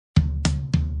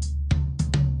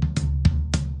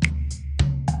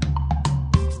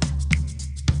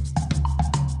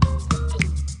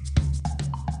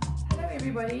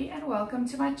everybody and welcome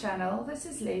to my channel. This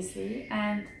is Leslie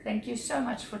and thank you so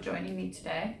much for joining me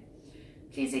today.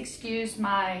 Please excuse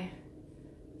my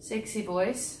sexy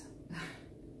voice.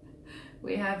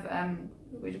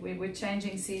 We're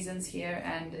changing seasons here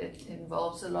and it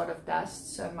involves a lot of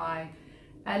dust, so my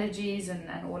allergies and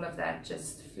all of that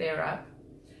just flare up.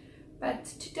 But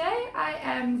today I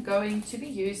am going to be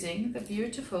using the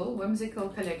beautiful Whimsical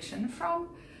collection from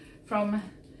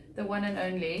the one and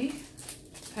only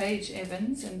Paige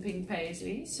Evans and Pink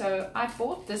Paislee. So I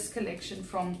bought this collection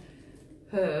from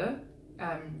her.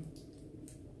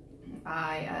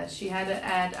 She had an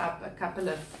ad up a couple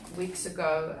of weeks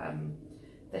ago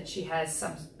that she has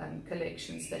some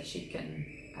collections that she can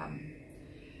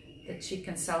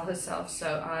sell herself.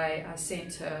 So I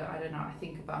sent her, I don't know, I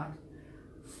think about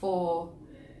 4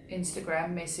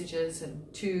 Instagram messages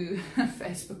and 2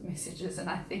 Facebook messages, and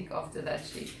I think after that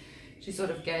she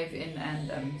sort of gave in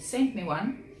and sent me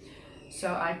one.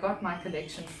 So I got my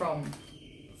collection from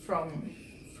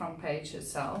Paige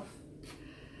herself.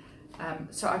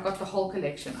 So I got the whole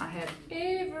collection. I have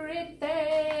everything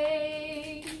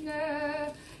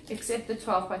except the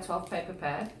 12 by 12 paper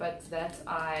pad, but that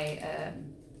I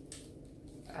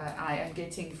am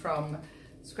getting from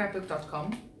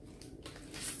Scrapbook.com.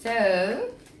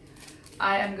 So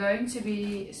I am going to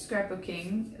be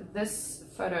scrapbooking this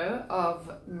photo of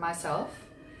myself,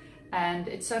 and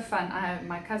it's so fun.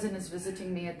 My cousin is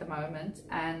visiting me at the moment,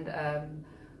 and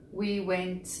we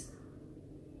went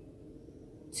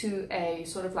to a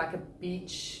sort of like a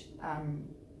beach,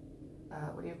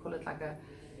 what do you call it,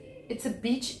 it's a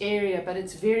beach area, but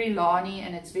it's very lawny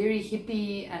and it's very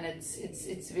hippie and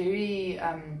it's very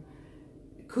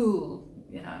cool,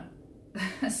 you know.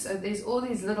 So there's all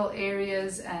these little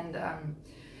areas and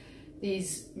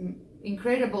these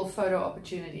incredible photo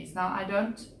opportunities. Now I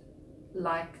don't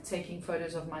like taking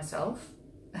photos of myself,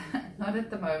 not at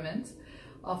the moment.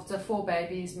 After 4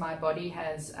 babies, my body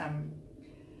has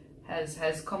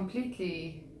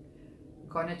completely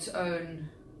gone its own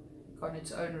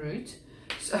route.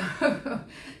 So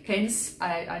hence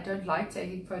I don't like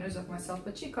taking photos of myself,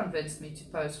 but she convinced me to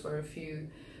pose for a few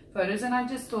photos, and I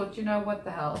just thought, you know, what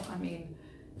the hell, I mean,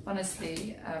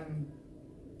 honestly,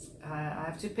 I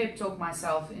have to pep talk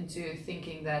myself into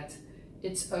thinking that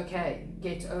it's okay,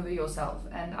 get over yourself.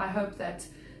 And I hope that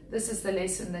this is the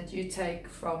lesson that you take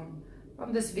from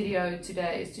this video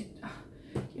today, is to,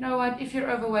 you know what, if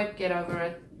you're overweight, get over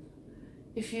it.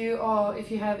 If you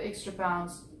have extra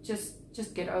pounds,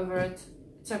 just get over it.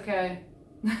 It's okay.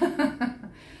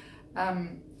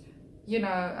 You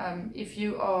know, if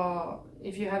you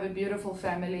have a beautiful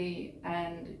family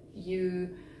and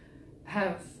you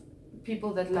have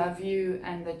people that love you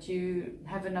and that you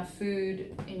have enough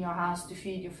food in your house to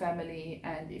feed your family,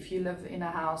 and if you live in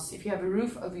a house, if you have a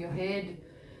roof over your head,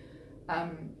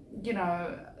 you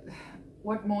know,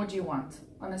 what more do you want,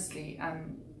 honestly?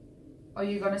 Are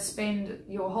you going to spend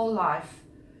your whole life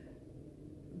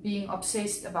being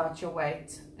obsessed about your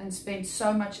weight and spend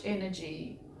so much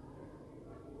energy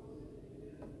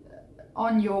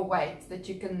on your weight that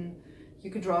you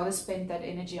could rather spend that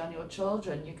energy on your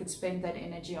children? You could spend that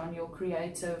energy on your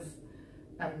creative,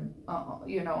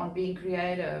 you know, on being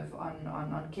creative,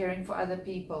 on caring for other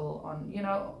people, on, you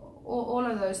know, all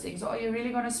of those things. Or are you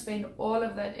really going to spend all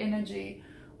of that energy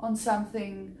on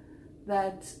something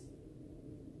that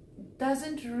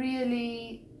doesn't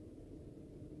really,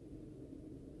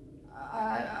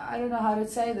 I don't know how to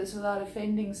say this without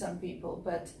offending some people,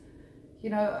 but, you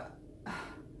know,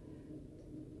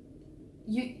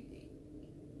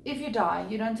 if you die,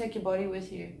 you don't take your body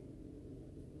with you.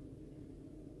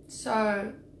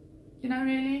 So, you know,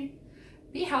 really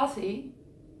be healthy,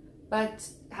 but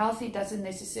healthy doesn't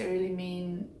necessarily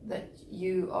mean that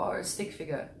you are a stick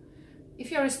figure.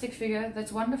 If you're a stick figure,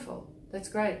 that's wonderful. That's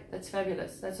great. That's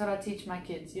fabulous. That's what I teach my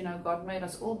kids. You know, God made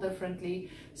us all differently.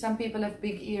 Some people have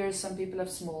big ears, some people have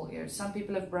small ears. Some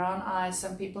people have brown eyes,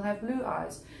 some people have blue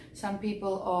eyes. Some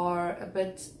people are a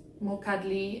bit more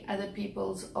cuddly, other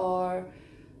people's are,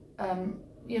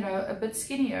 you know, a bit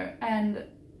skinnier. And,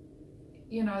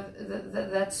 you know,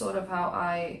 that's sort of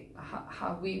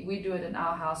how we do it in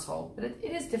our household. But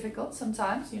it is difficult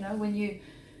sometimes, you know, when you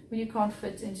can't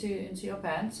fit into your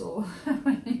pants, or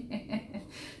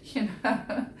you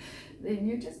know, then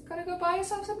you just gotta go buy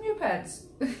yourself some new pants.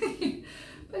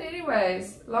 But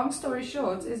anyways, long story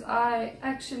short is I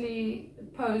actually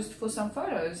posed for some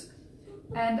photos,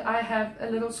 and I have a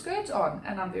little skirt on,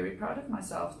 and I'm very proud of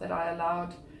myself that I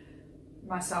allowed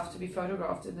myself to be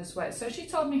photographed in this way. So she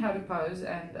told me how to pose,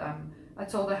 and I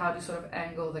told her how to sort of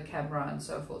angle the camera and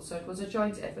so forth. So it was a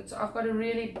joint effort. So I've got a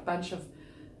really bunch of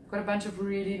got a bunch of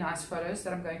really nice photos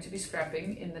that I'm going to be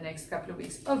scrapping in the next couple of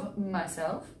weeks of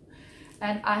myself.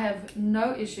 And I have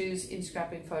no issues in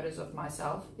scrapping photos of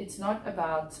myself. It's not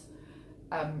about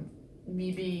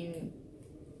me being,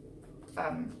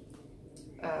 how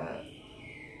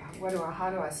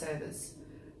do I say this?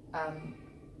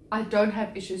 I don't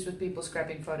have issues with people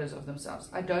scrapping photos of themselves.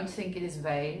 I don't think it is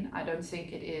vain. I don't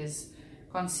think it is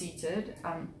conceited.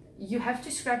 You have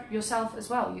to scrap yourself as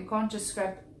well. You can't just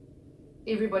scrap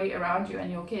everybody around you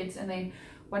and your kids, and then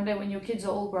one day when your kids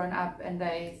are all grown up and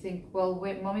they think, well,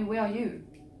 Mommy, where are you?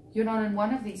 You're not in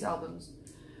one of these albums.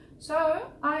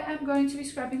 So I am going to be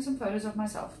scrapping some photos of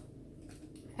myself,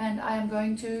 and I am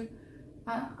going to,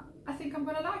 I think I'm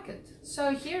going to like it.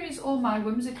 So here is all my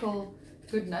whimsical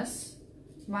goodness,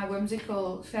 my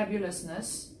whimsical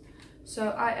fabulousness. So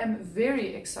I am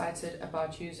very excited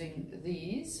about using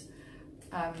these.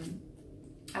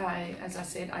 As I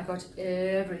said, I got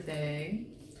everything.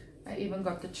 I even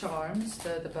got the charms,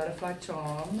 the butterfly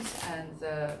charms, and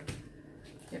the,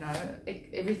 you know,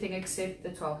 everything except the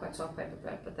 12 by 12 paper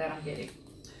plate, but that I'm getting.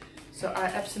 So I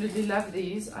absolutely love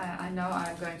these. I know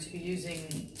I'm going to be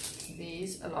using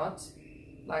these a lot.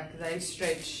 Like, they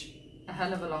stretch a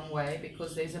hell of a long way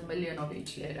because there's a million of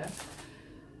each letter.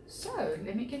 So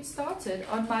let me get started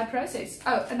on my process.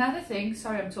 Oh, another thing,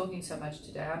 sorry I'm talking so much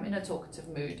today. I'm in a talkative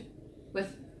mood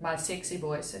with my sexy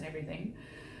voice and everything.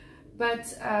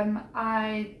 But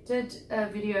I did a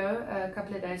video a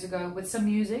couple of days ago with some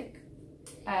music,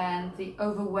 and the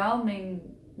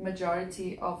overwhelming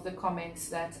majority of the comments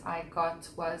that I got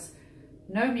was,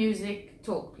 no music,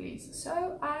 talk please.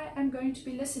 So I am going to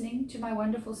be listening to my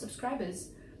wonderful subscribers,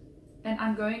 and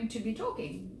I'm going to be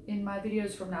talking in my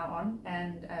videos from now on,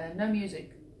 and no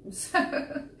music. So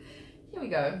here we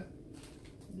go.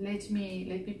 Let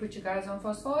me put you guys on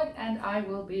fast forward, and I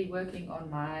will be working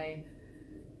on my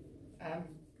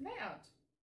layout.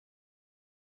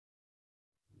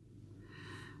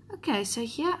 Okay, so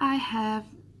here I have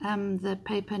the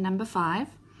paper number 5,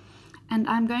 and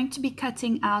I'm going to be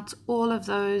cutting out all of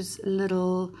those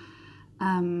little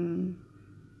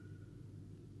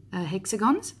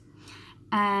hexagons,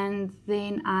 and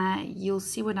then you'll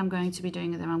see what I'm going to be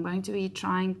doing with them. I'm going to be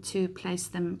trying to place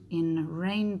them in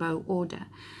rainbow order.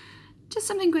 Just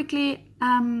something quickly,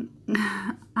 I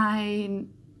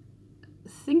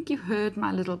think you heard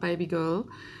my little baby girl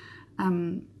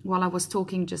while I was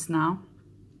talking just now.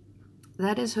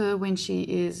 That is her when she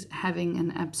is having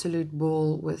an absolute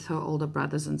ball with her older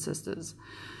brothers and sisters.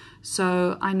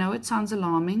 So I know it sounds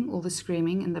alarming, all the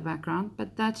screaming in the background,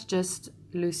 but that's just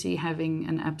Lucy having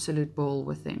an absolute ball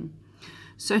with them.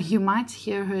 So you might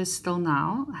hear her still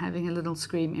now having a little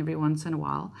scream every once in a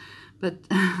while, but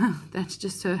that's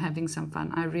just her having some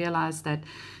fun. I realize that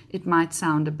it might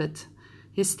sound a bit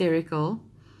hysterical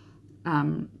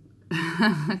coming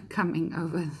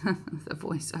over the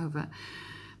voiceover,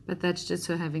 but that's just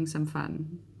her having some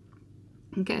fun.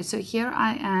 Okay, so here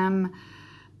I am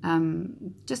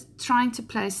just trying to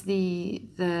place the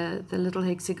little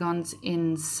hexagons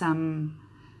in some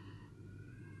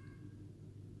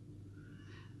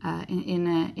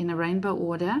in a rainbow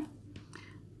order,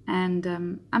 and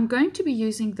I'm going to be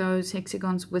using those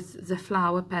hexagons with the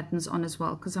flower patterns on as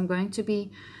well, because I'm going to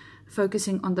be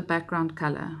focusing on the background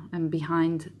color and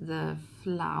behind the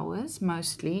flowers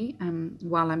mostly,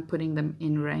 while I'm putting them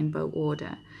in rainbow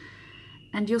order.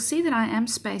 And you'll see that I am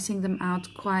spacing them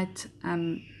out quite,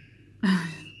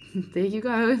 there you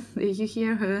go, there you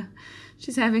hear her,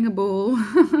 she's having a ball.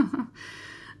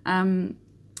 I'm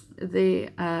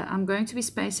going to be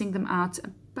spacing them out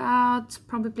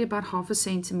probably about 1/2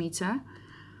 centimeter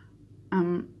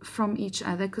from each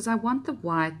other, because I want the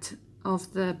white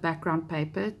of the background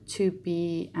paper to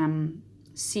be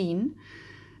seen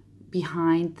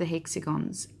behind the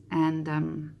hexagons. And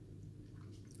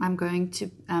I'm going to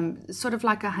sort of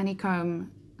like a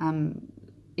honeycomb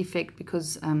effect,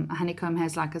 because a honeycomb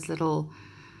has like this little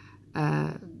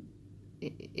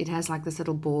it has like this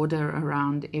little border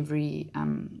around every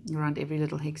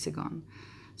little hexagon.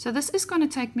 So this is going to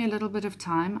take me a little bit of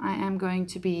time. I am going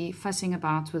to be fussing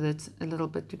about with it a little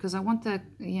bit, because I want the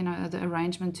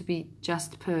arrangement to be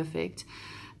just perfect.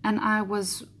 And I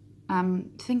was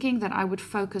thinking that I would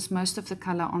focus most of the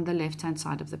color on the left hand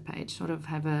side of the page, sort of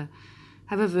have a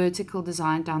vertical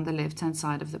design down the left hand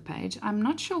side of the page. I'm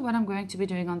not sure what I'm going to be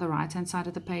doing on the right hand side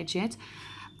of the page yet.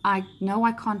 I know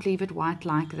I can't leave it white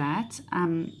like that,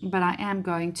 but I am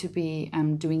going to be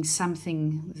doing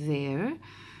something there.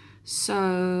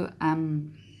 So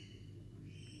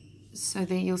so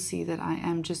there you'll see that I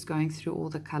am just going through all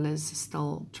the colors,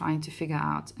 still trying to figure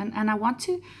out, and I want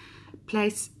to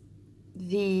place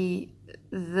the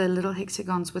the little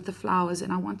hexagons with the flowers,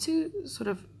 and I want to sort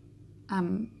of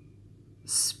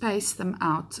space them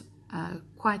out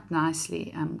quite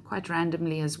nicely, quite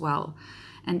randomly as well,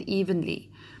 and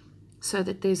evenly, so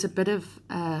that there's a bit of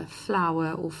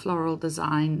flower or floral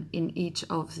design in each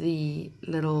of the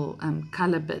little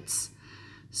color bits.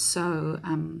 So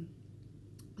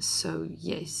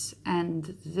yes,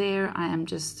 and there I am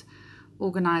just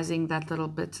organizing that little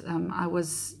bit. I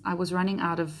was running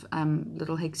out of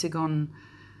little hexagon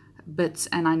bits,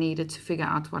 and I needed to figure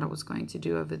out what I was going to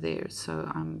do over there.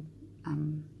 So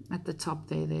at the top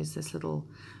there's this little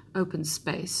open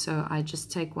space. So I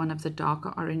just take one of the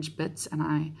darker orange bits and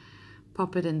I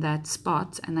pop it in that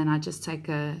spot, and then I just take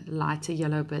a lighter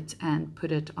yellow bit and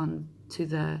put it on to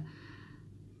the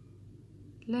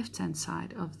left hand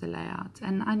side of the layout.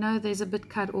 And I know there's a bit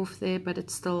cut off there, but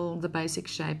it's still the basic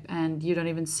shape and you don't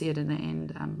even see it in the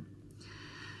end.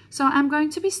 So I'm going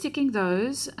to be sticking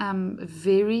those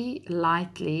very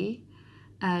lightly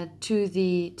to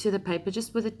the paper,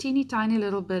 just with a teeny tiny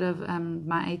little bit of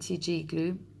my ATG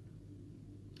glue,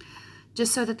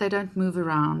 just so that they don't move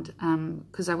around,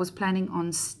 because I was planning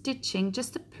on stitching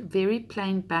just a very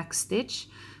plain back stitch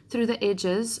through the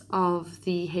edges of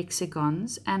the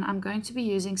hexagons, and I'm going to be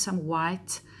using some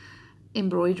white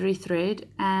embroidery thread,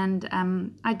 and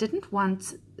I didn't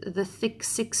want the thick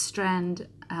 6-strand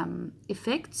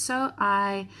effect, so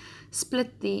I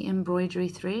split the embroidery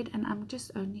thread, and I'm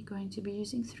just only going to be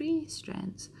using 3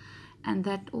 strands, and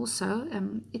that also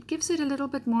it gives it a little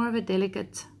bit more of a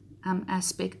delicate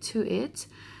aspect to it,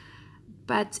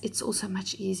 but it's also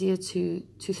much easier to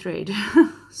thread.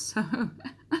 So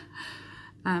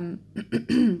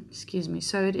excuse me,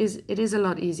 so it is a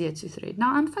lot easier to thread.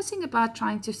 Now I'm fussing about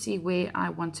trying to see where I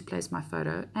want to place my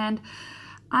photo, and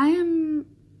I am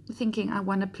thinking I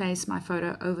want to place my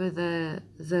photo over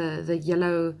the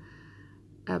yellow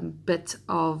bit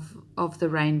of the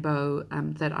rainbow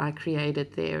that I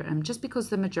created there, just because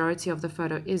the majority of the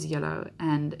photo is yellow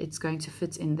and it's going to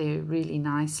fit in there really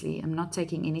nicely. I'm not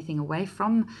taking anything away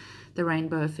from the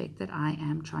rainbow effect that I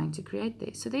am trying to create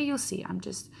there. So there you'll see I'm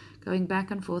just going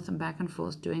back and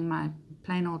forth doing my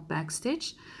plain old back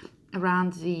stitch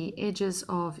around the edges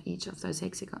of each of those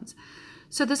hexagons.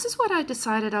 So this is what I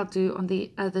decided I'll do on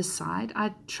the other side.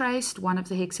 I traced one of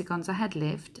the hexagons I had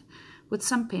left with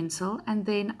some pencil, and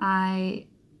then I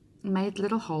made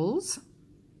little holes,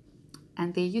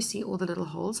 and there you see all the little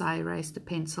holes. I erased the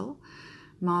pencil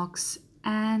marks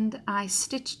and I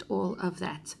stitched all of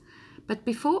that. But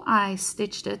before I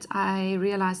stitched it, I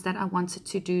realized that I wanted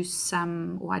to do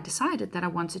I decided that I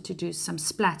wanted to do some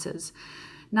splatters.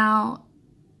 Now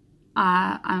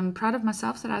I'm proud of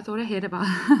myself that I thought ahead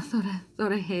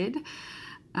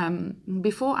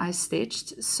before I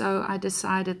stitched. So I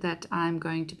decided that I'm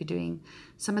going to be doing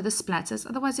some of the splatters.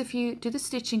 Otherwise, if you do the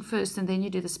stitching first and then you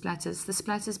do the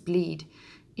splatters bleed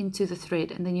into the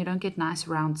thread, and then you don't get nice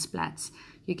round splats.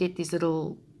 You get these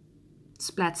little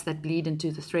splats that bleed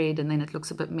into the thread, and then it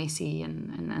looks a bit messy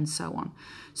and so on.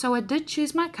 So I did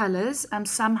choose my colors,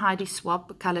 some Heidi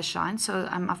Swap color shine. So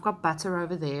I've got butter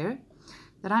over there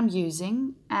that I'm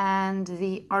using, and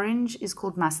the orange is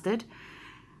called mustard.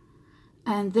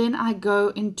 And then I go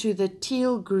into the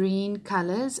teal green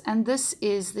colors, and this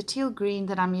is the teal green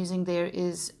that I'm using there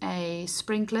is a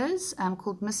sprinklers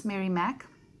called Miss Mary Mac.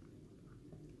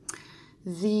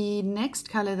 The next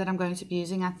color that I'm going to be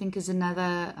using, I think, is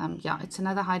another it's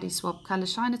another Heidi Swap color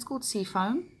shine. It's called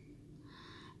Seafoam,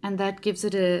 and that gives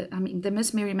it the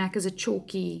Miss Mary Mac is a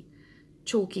chalky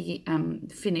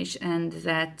finish, and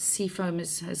that Seafoam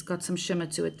has got some shimmer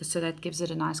to it, so that gives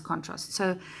it a nice contrast.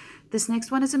 So this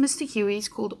next one is a Mr. Huey's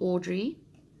called Audrey.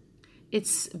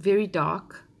 It's very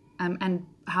dark, and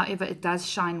however it does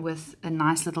shine with a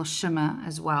nice little shimmer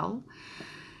as well.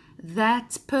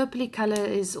 That purpley color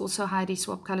is also Heidi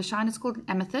Swap color shine. It's called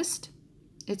Amethyst.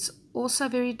 It's also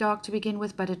very dark to begin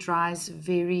with, but it dries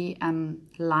very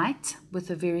light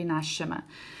with a very nice shimmer.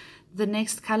 The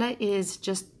next color is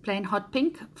just plain hot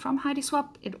pink from Heidi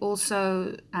Swap. It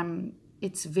also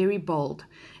it's very bold.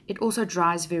 It also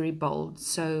dries very bold,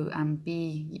 so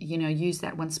use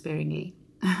that one sparingly.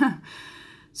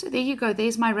 So there you go.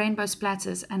 There's my rainbow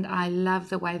splatters, and I love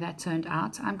the way that turned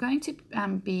out. I'm going to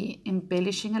be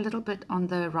embellishing a little bit on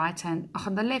the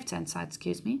left-hand side,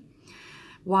 excuse me,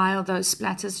 while those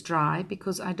splatters dry,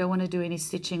 because I don't want to do any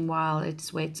stitching while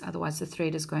it's wet. Otherwise, the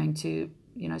thread is going to,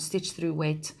 stitch through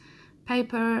wet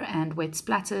paper and wet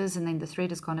splatters, and then the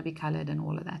thread is going to be colored and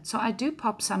all of that. So I do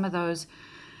pop some of those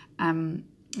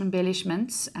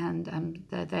embellishments, and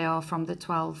they are from the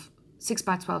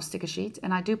 6x12 sticker sheet,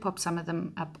 and I do pop some of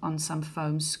them up on some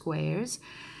foam squares.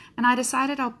 And I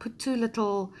decided I'll put 2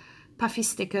 little puffy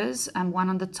stickers, one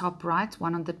on the top right,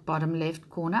 one on the bottom left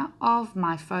corner of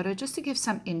my photo, just to give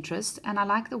some interest. And I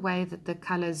like the way that the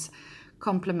colors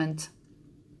complement,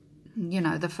 you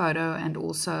know, the photo and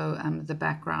also the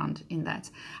background in that.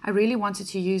 I really wanted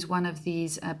to use one of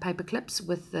these paper clips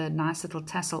with the nice little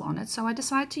tassel on it, so I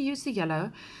decided to use the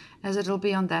yellow, as it'll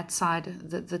be on that side,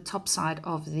 the top side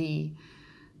of the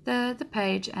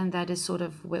page, and that is sort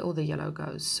of where all the yellow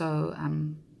goes.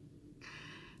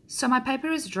 So my paper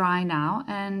is dry now,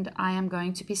 and I am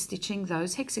going to be stitching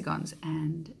those hexagons,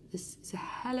 and this is a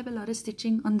hell of a lot of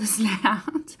stitching on this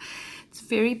layout. It's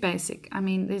very basic. I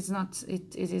mean, there's not,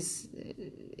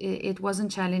 it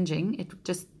wasn't challenging. It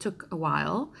just took a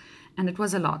while, and it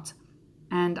was a lot,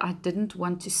 and I didn't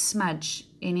want to smudge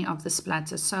any of the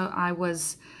splatters, so I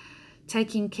was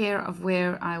taking care of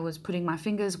where I was putting my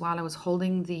fingers while I was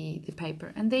holding the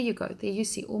paper. And there you go. There you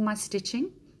see all my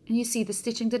stitching. And you see the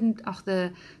stitching didn't,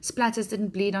 the splatters didn't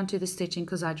bleed onto the stitching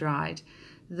because I dried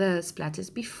the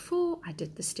splatters before I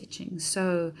did the stitching.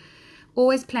 So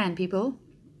always plan, people.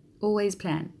 Always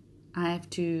plan. I have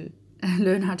to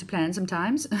learn how to plan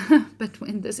sometimes, but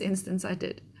in this instance I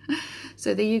did.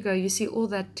 So there you go. You see all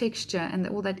that texture and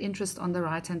all that interest on the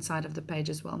right-hand side of the page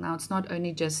as well. Now, it's not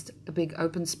only just a big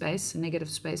open space, a negative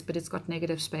space, but it's got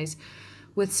negative space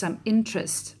with some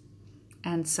interest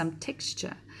and some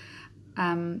texture.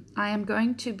 I am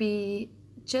going to be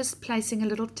just placing a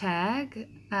little tag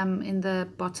in the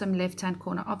bottom left-hand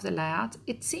corner of the layout.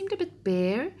 It seemed a bit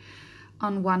bare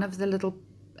on one of the little,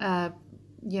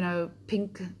 you know,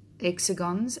 pink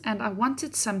hexagons, and I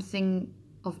wanted something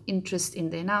of interest in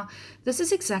there. Now, this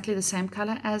is exactly the same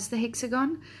color as the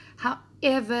hexagon.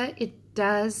 However,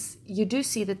 you do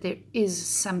see that there is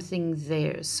something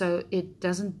there, so it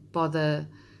doesn't bother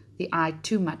the eye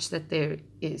too much that there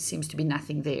seems to be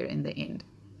nothing there in the end.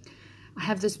 I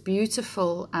have this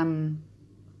beautiful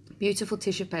beautiful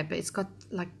tissue paper. It's got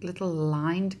like little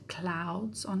lined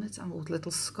clouds on it, or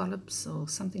little scallops or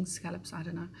something, scallops, I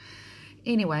don't know.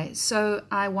 Anyway, so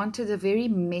I wanted a very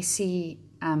messy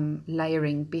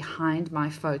layering behind my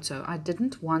photo. I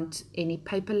didn't want any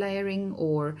paper layering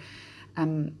or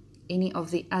any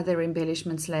of the other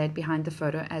embellishments layered behind the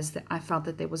photo, as I felt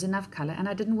that there was enough color, and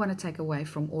I didn't want to take away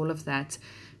from all of that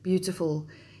beautiful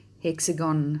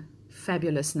hexagon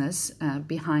fabulousness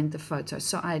behind the photo.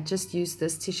 So I just used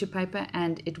this tissue paper,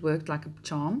 and it worked like a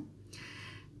charm.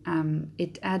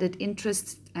 It added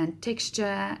interest and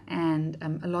texture and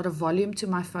a lot of volume to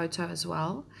my photo as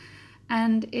well.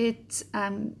 And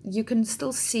you can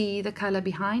still see the color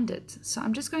behind it. So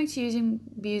I'm just going to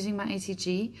be using my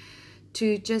ATG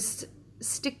to just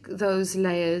stick those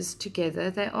layers together.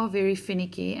 They are very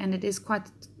finicky, and it is quite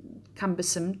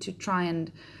cumbersome to try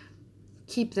and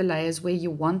keep the layers where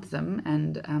you want them,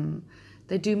 and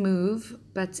they do move,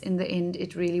 but in the end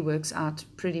it really works out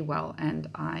pretty well, and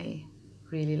I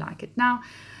really like it. Now,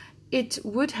 it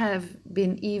would have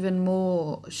been even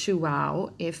more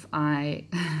shoo-wow if I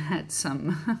had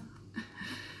some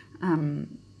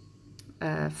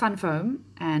fun foam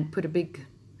and put a big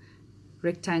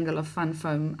rectangle of fun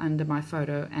foam under my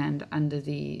photo and under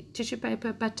the tissue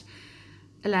paper, but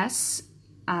alas,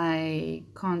 I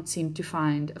can't seem to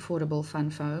find affordable fun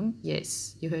foam.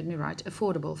 Yes, you heard me right,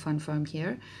 affordable fun foam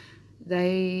here.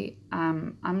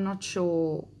 I'm not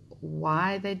sure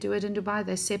why they do it in Dubai.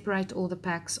 They separate all the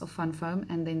packs of fun foam,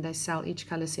 and then they sell each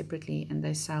color separately, and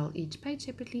they sell each page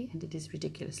separately, and it is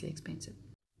ridiculously expensive.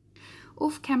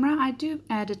 Off camera, I do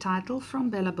add a title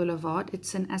from Bella Boulevard.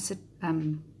 It's an is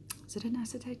it an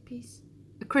acetate piece?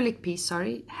 Acrylic piece,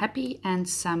 sorry. Happy, and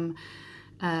some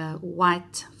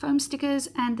white foam stickers,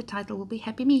 and the title will be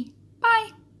Happy Me.